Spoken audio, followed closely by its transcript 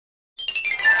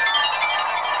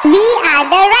We are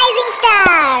the rising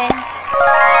star.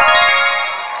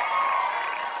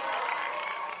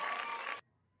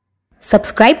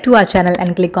 Subscribe to our channel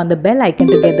and click on the bell icon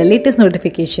to get the latest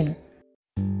notification.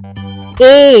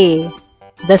 A.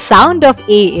 The sound of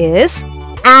A is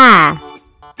A.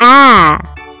 A.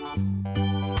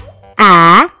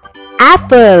 A.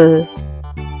 Apple.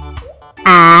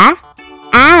 A.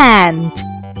 Ant.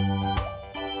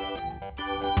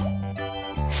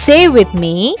 Say with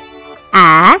me.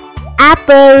 A.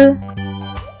 Apple.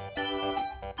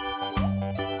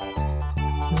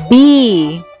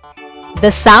 B.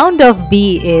 The sound of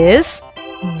B is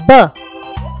B.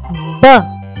 B.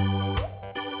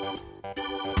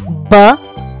 B.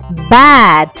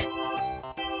 Bat.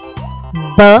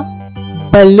 B.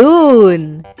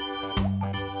 Balloon.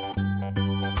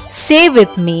 Say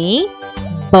with me.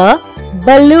 B.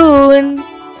 Balloon.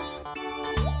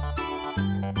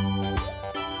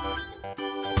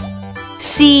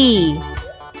 C.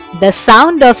 The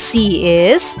sound of C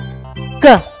is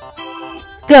K.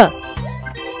 K.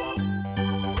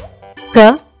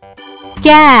 K.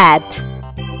 Cat.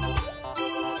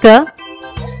 K.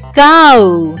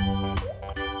 Cow.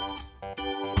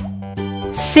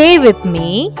 Say with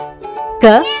me.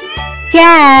 K.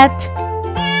 Cat.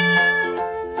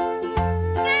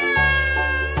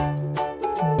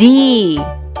 D.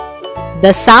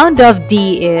 The sound of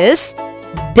D is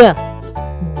D.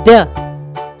 D.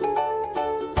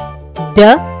 D.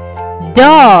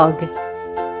 Dog.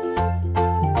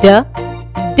 D.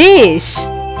 Dish.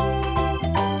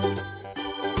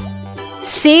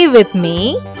 Say with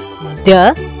me. D.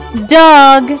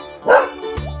 Dog.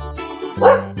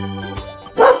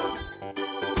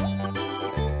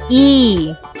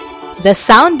 E. The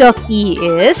sound of E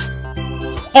is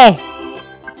E.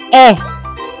 E.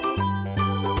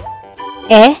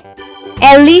 E.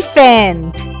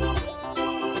 Elephant.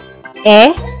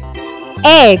 E.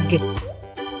 Egg.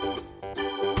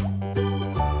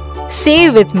 Say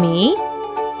with me.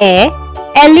 E.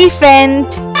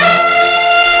 Elephant.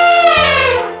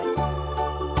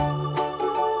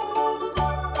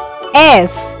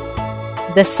 F.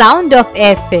 The sound of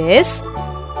F is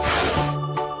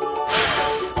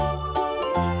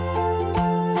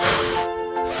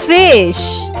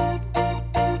fish.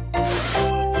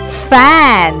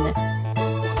 Fan.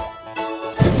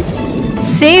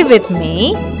 Say with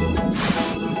me.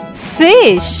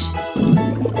 Fish.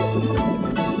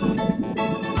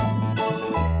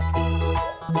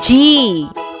 G.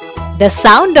 The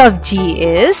sound of G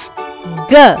is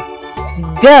G.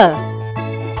 G.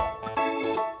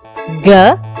 G.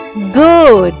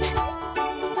 Goat.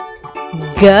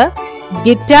 G.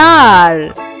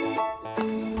 Guitar.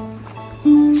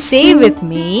 Say with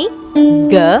me.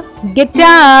 G.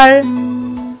 Guitar.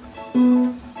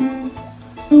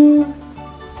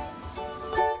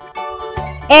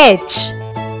 H.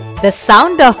 The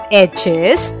sound of H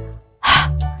is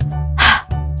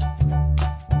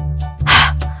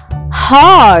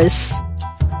horse.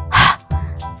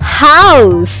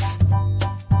 House.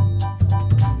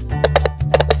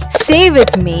 Say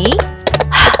with me.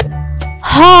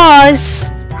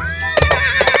 Horse.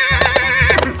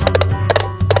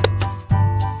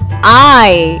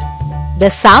 I. The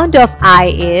sound of I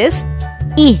is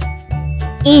E.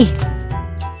 E.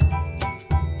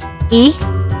 E.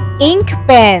 Ink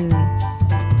pen.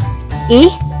 E.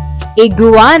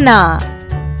 Iguana.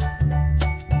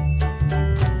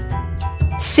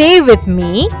 Say with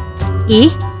me.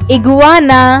 E.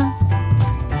 Iguana.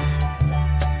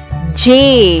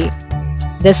 J.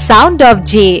 The sound of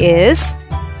J is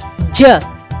J.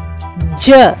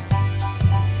 J.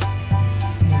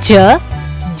 J.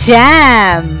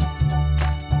 Jam.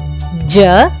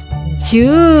 J.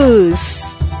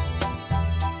 Juice.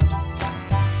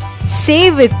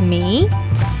 Say with me.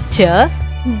 J.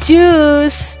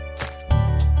 Juice.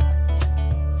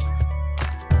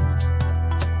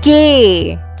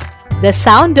 K. The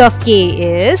sound of K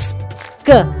is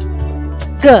K.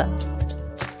 K.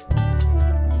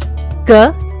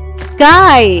 K.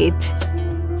 Kite.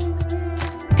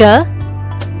 K.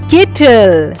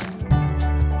 Kettle.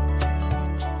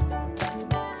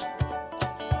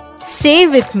 Say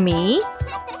with me.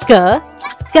 K.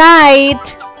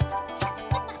 Kite.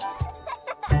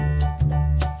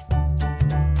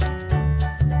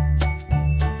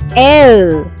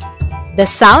 L. The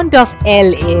sound of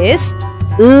L is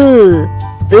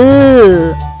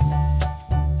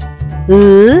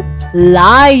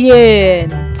lion.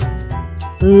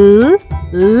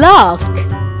 Lock.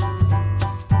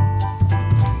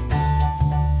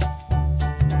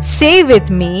 Say with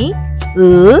me.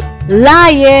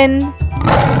 Lion.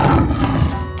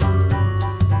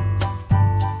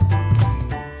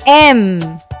 M.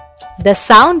 The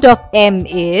sound of M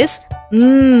is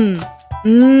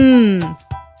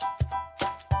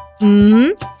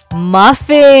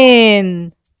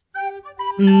muffin.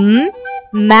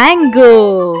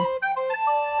 Mango.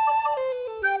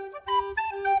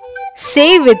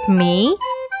 Say with me,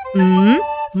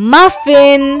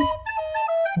 muffin.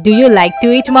 Do you like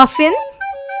to eat muffin?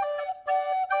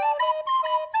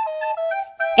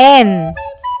 N.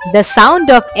 The sound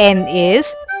of N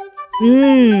is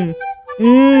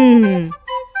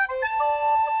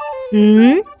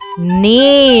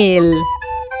nail.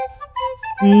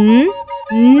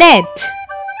 Net.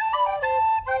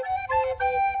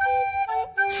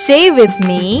 Say with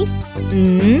me,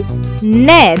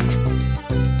 net.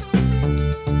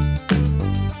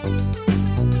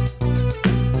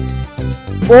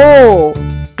 O.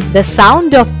 The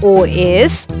sound of O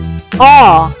is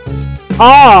aw.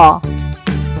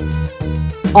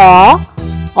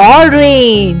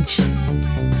 Orange.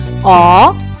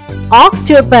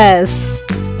 Octopus.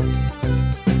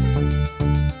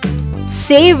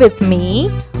 Say with me,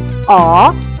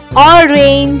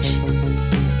 orange.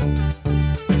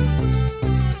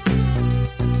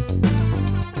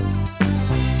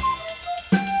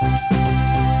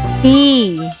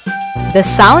 P. The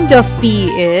sound of P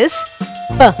is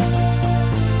P.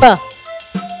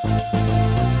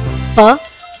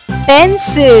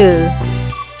 Pencil.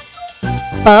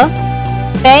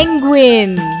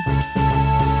 Penguin.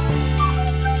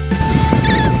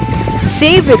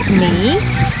 Say with me,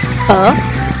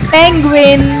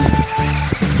 penguin.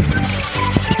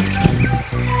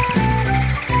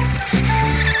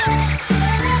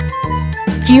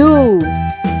 Q.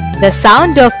 The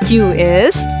sound of Q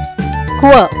is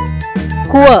quill.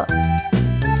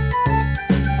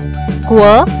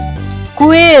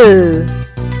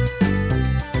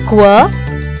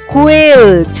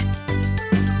 Quilt.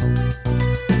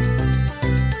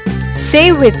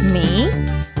 Say with me,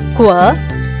 quill.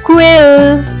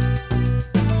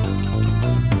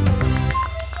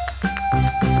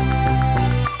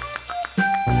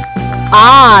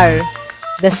 R.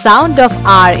 The sound of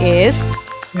R is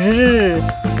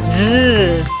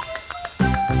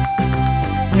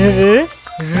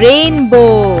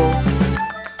rainbow.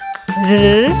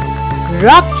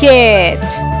 Rocket.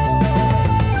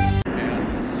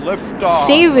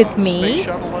 Say with me,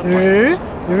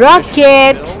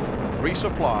 rocket.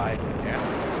 Resupply.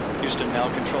 Houston now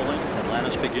controlling.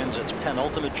 Atlantis begins its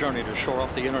penultimate journey to shore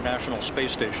up the International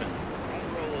Space Station.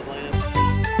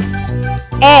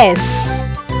 S.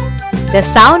 The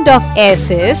sound of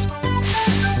S is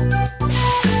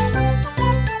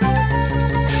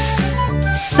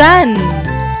sun.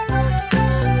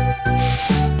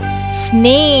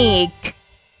 Snake.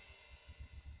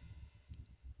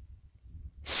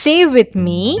 Say with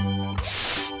me,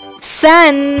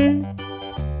 sun.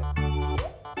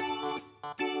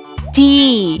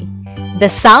 T. The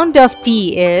sound of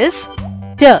T is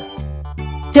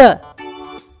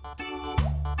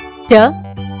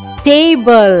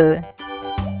table.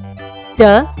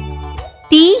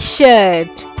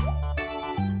 T-shirt.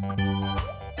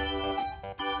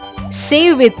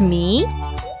 Say with me,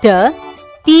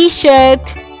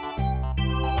 T-shirt.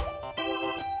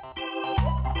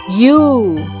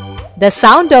 U. The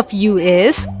sound of U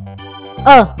is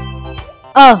up.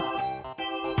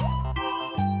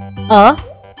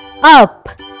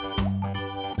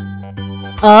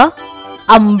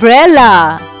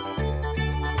 Umbrella.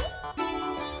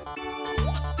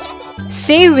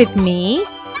 Say with me,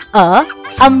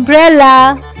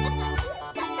 umbrella.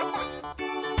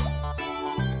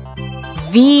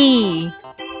 V.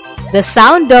 The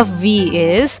sound of V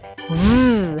is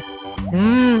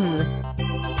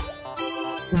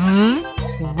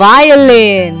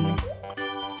violin.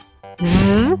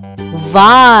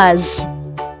 Vase.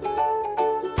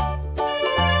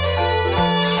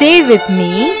 Say with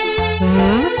me,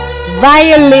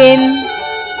 violin.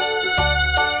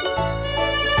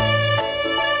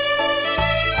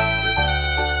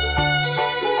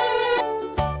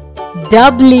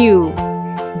 W.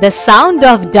 The sound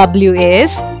of W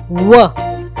is watch.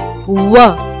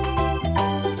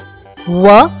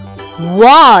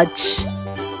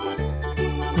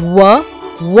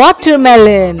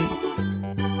 Watermelon.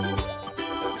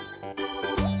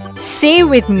 Say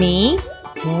with me,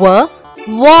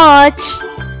 watch.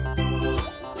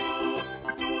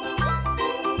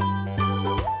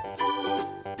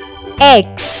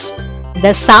 X.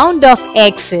 The sound of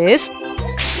X is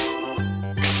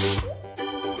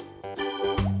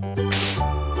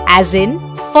as in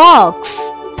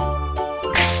fox.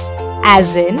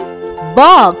 As in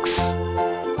box.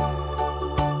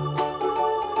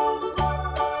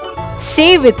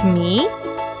 Say with me,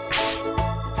 X,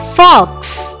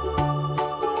 fox.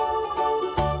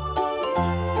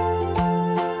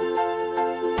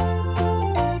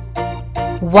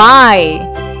 Y.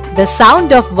 The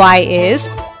sound of Y is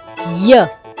Y,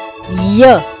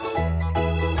 Y.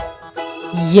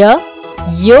 Y,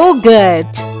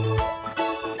 yogurt.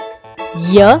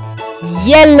 Y,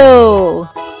 yellow.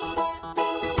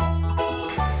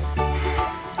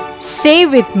 Say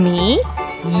with me,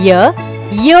 Y,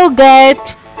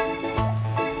 yogurt.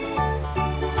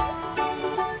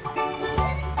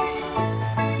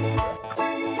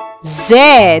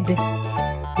 Z.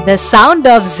 The sound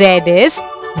of Z is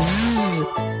Z,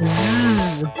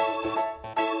 Z.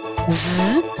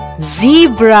 Z,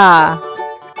 zebra.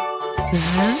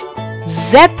 Z,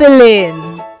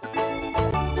 zeppelin.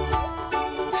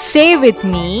 Say with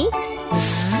me,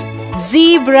 Z,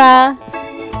 zebra.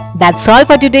 That's all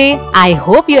for today. I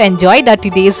hope you enjoyed our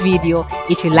today's video.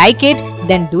 If you like it,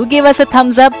 then do give us a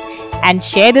thumbs up and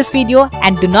share this video,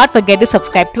 and do not forget to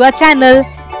subscribe to our channel.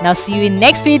 Now see you in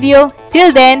next video.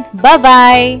 Till then,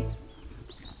 bye-bye.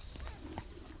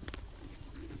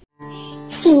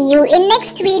 See you in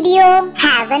next video.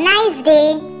 Have a nice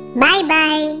day. Bye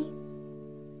bye.